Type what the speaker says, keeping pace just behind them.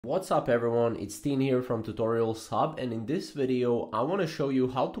What's up everyone, it's Teen here from Tutorials Hub, and in this video I want to show you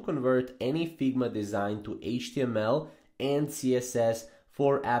how to convert any Figma design to HTML and CSS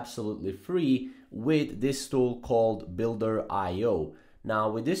for absolutely free with this tool called Builder.io.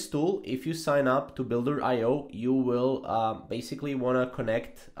 Now with this tool, if you sign up to Builder.io, you will basically want to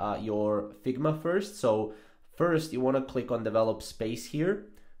connect your Figma first. So first you want to click on develop space here,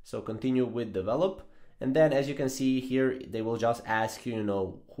 so continue with develop. And then as you can see here, they will just ask you,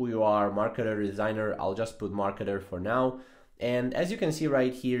 who you are, marketer, designer. I'll just put marketer for now. And as you can see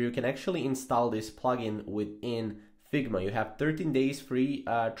right here, you can actually install this plugin within Figma. You have 13 days free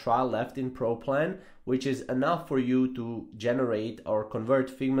trial left in Pro Plan, which is enough for you to generate or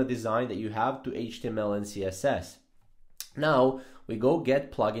convert Figma design that you have to HTML and CSS. Now we go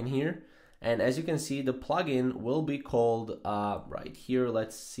get plugin here. And as you can see, the plugin will be called right here.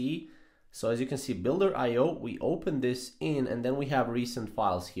 Let's see. So as you can see, Builder.io, we open this in and then we have recent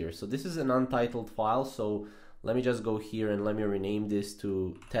files here. So this is an untitled file. So let me just go here and let me rename this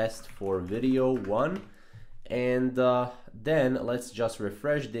to test for video 1. And then let's just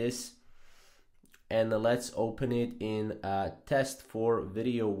refresh this and let's open it in test for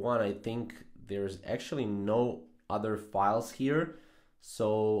video 1. I think there's actually no other files here.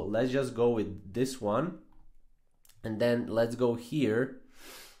 So let's just go with this one. And then let's go here.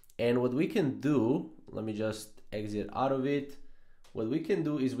 And what we can do, let me just exit out of it. What we can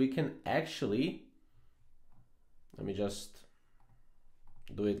do is we can actually, let me just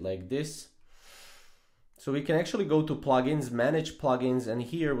do it like this. So we can actually go to plugins, manage plugins, and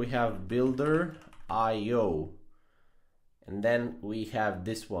here we have Builder.io. And then we have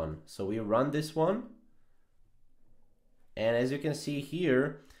this one. So we run this one. And as you can see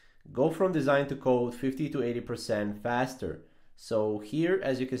here, go from design to code 50 to 80% faster. So here,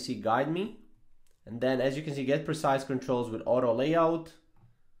 as you can see, guide me, and then as you can see, get precise controls with auto layout,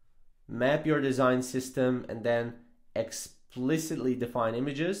 map your design system, and then explicitly define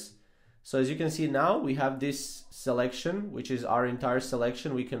images. So as you can see now, we have this selection, which is our entire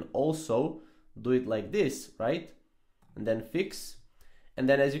selection. We can also do it like this, right? And then fix. And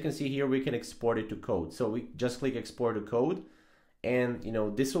then as you can see here, we can export it to code. So we just click export to code, and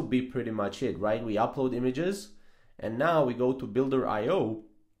this will be pretty much it, right? We upload images. And now we go to Builder.io,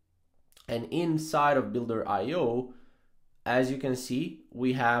 and inside of Builder.io, as you can see,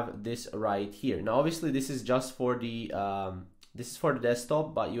 we have this right here. Now, obviously, this is just for the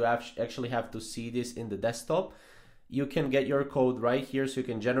desktop, but you actually have to see this in the desktop. You can get your code right here, so you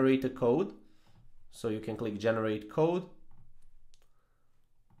can generate a code. So you can click Generate Code.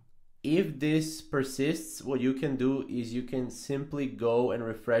 If this persists, what you can do is you can simply go and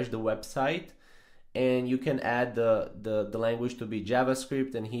refresh the website. And you can add the language to be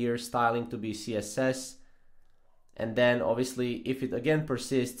JavaScript, and here styling to be CSS. And then obviously if it again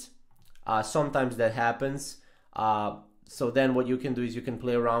persists, sometimes that happens. So then what you can do is you can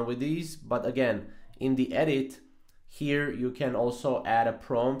play around with these. But again, in the edit here, you can also add a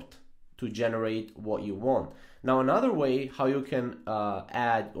prompt to generate what you want. Now another way how you can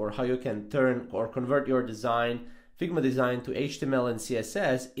add, or how you can turn or convert your design, Figma design, to HTML and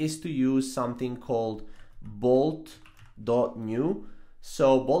CSS is to use something called bolt.new.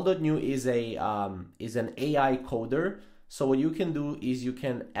 So bolt.new is an AI coder. So what you can do is you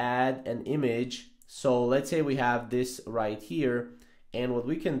can add an image. So let's say we have this right here, and what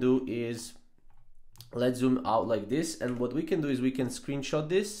we can do is let's zoom out like this, and what we can do is we can screenshot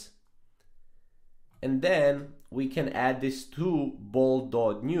this, and then we can add this to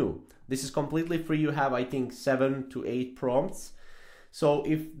bolt.new. This is completely free. You have, I think, 7 to 8 prompts. So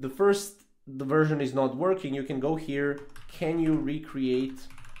if the version is not working, you can go here. Can you recreate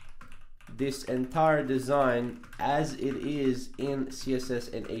this entire design as it is in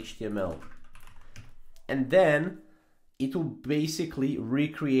CSS and HTML? And then it will basically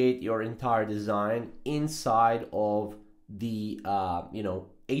recreate your entire design inside of the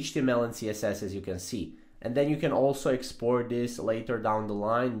HTML and CSS, as you can see. And then you can also export this later down the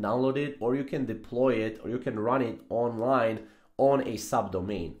line, download it, or you can deploy it, or you can run it online on a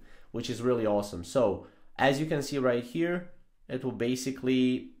subdomain, which is really awesome. So as you can see right here, it will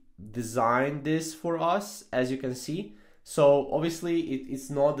basically design this for us, as you can see. So obviously it's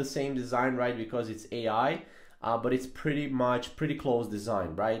not the same design, right? Because it's AI, but it's pretty close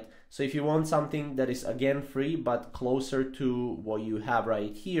design, right? So if you want something that is again free, but closer to what you have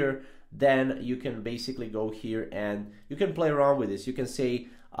right here, then you can basically go here and you can play around with this. You can say,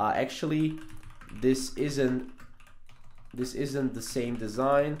 actually, this isn't the same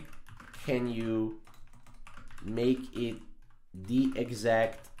design. Can you make it the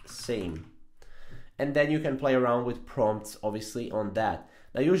exact same? And then you can play around with prompts, obviously, on that.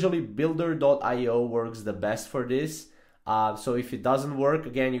 Now usually builder.io works the best for this. So if it doesn't work,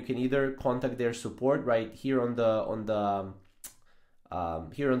 again, you can either contact their support right here on the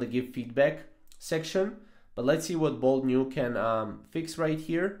give feedback section. But let's see what Bold New can fix right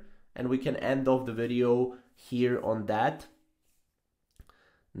here, and we can end off the video here on that.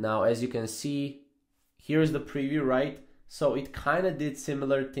 Now, as you can see, here's the preview, right? So it kind of did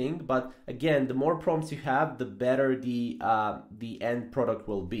similar thing, but again, the more prompts you have, the better the end product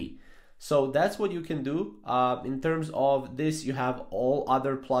will be. So that's what you can do. In terms of this, you have all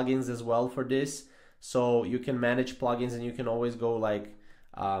other plugins as well for this. So you can manage plugins, and you can always go like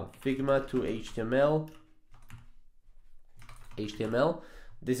Figma to HTML.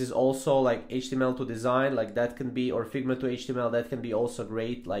 This is also like HTML to design, like that can be, or Figma to HTML, that can be also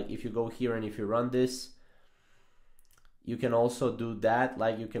great. Like if you go here and if you run this, you can also do that,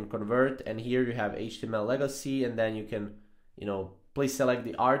 like you can convert, and here you have HTML legacy, and then you can, please select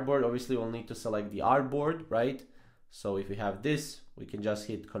the artboard. Obviously we'll need to select the artboard, right? So if we have this, we can just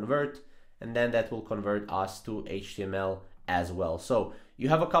hit convert, and then that will convert us to HTML as well. So you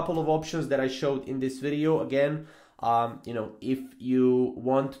have a couple of options that I showed in this video. Again, if you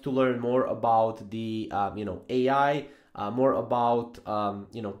want to learn more about the AI, more about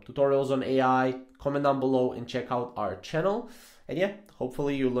tutorials on AI, comment down below and check out our channel. And yeah,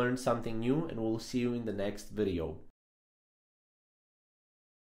 hopefully you learned something new, and we'll see you in the next video.